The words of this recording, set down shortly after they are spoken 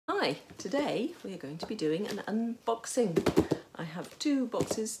Hi, today we are going to be doing an unboxing. I have 2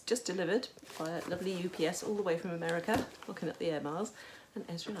 boxes just delivered via lovely UPS all the way from America, looking at the air miles, and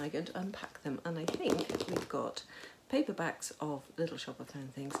Ezra and I are going to unpack them. And I think we've got paperbacks of Little Shop of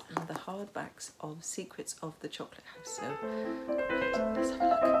Found Things and the hardbacks of Secrets of the Chocolate House. So, right, let's have a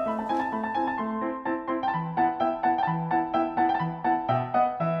look.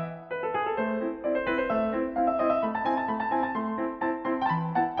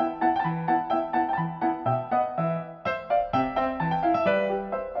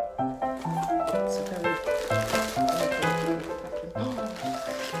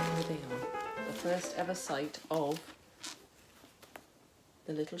 First ever sight of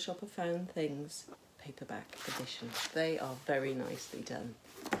the Little Shop of Found Things paperback edition. They are very nicely done.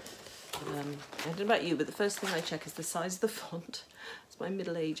 I don't know about you, but the first thing I check is the size of the font. It's my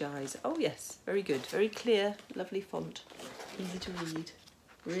middle-aged eyes. Oh yes, very good, very clear, lovely font, easy to read,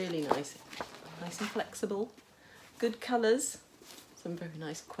 really nice, nice and flexible, good colours, some very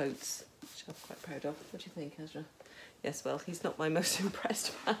nice quotes, which I'm quite proud of. What do you think, Ezra? Yes, well, he's not my most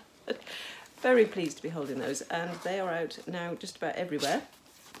impressed man. Very pleased to be holding those, and they are out now just about everywhere.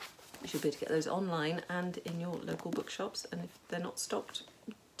 You should be able to get those online and in your local bookshops, and if they're not stocked,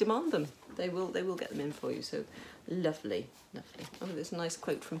 demand them. They will get them in for you. So lovely, lovely. Oh, there's a nice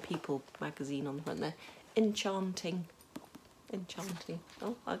quote from People magazine on the front there. Enchanting, enchanting.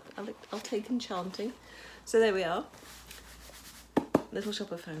 Oh, I'll take enchanting. So there we are. Little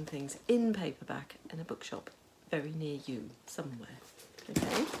Shop of Found Things in paperback in a bookshop very near you somewhere.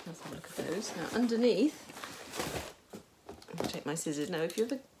 Okay, let's have a look at those. Now underneath, I'm going to take my scissors. Now if you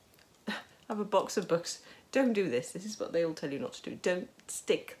ever have a box of books, don't do this. This is what they all tell you not to do. Don't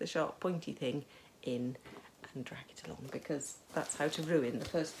stick the sharp pointy thing in and drag it along, because that's how to ruin the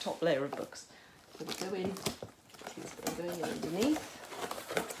first top layer of books. So we go in, here's what I'm going in underneath,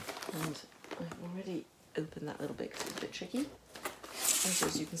 and I've already opened that little bit because it's a bit tricky. And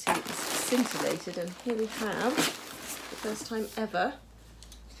as you can see, it's scintillated, and here we have, the first time ever,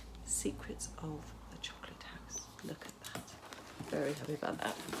 Secrets of the Chocolate House. Look at that. Very happy about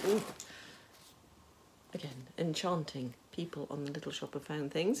that. Ooh. Again, enchanting. People on the Little Shop of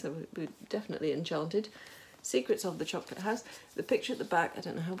Found Things. So we're definitely enchanted. Secrets of the Chocolate House. The picture at the back, I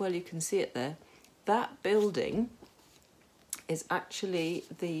don't know how well you can see it there. That building is actually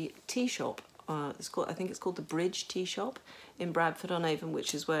the tea shop. I think it's called the Bridge Tea Shop in Bradford-on-Avon,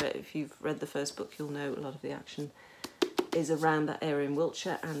 which is where, if you've read the first book, you'll know a lot of the action is around that area in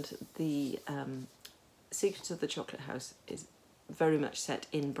Wiltshire, and the Secrets of the Chocolate House is very much set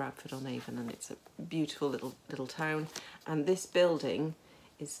in Bradford-on-Avon, and it's a beautiful little town, and this building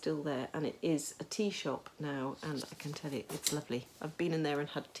is still there, and it is a tea shop now, and I can tell you it's lovely. I've been in there and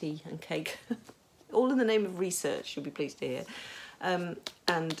had tea and cake, all in the name of research, you'll be pleased to hear.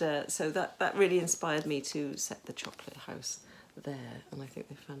 So that really inspired me to set the chocolate house there, and I think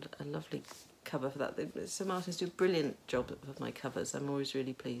they found a lovely cover for that. Sir Martins do a brilliant job of my covers. I'm always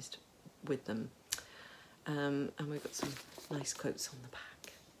really pleased with them. And we've got some nice quotes on the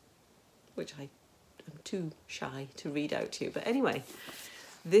back, which I am too shy to read out to you. But anyway,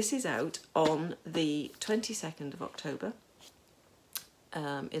 this is out on the 22nd of October.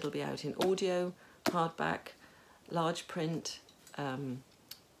 It'll be out in audio, hardback, large print,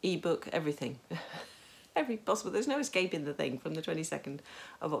 ebook, everything. Every possible. There's no escaping the thing from the 22nd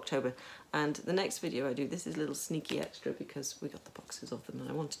of October. And the next video I do, this is a little sneaky extra because we got the boxes of them and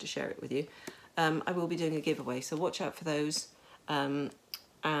I wanted to share it with you. I will be doing a giveaway, so watch out for those.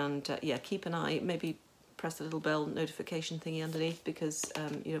 Yeah, keep an eye, maybe press the little bell notification thingy underneath, because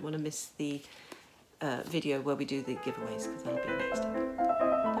you don't want to miss the video where we do the giveaways, because that'll be next time.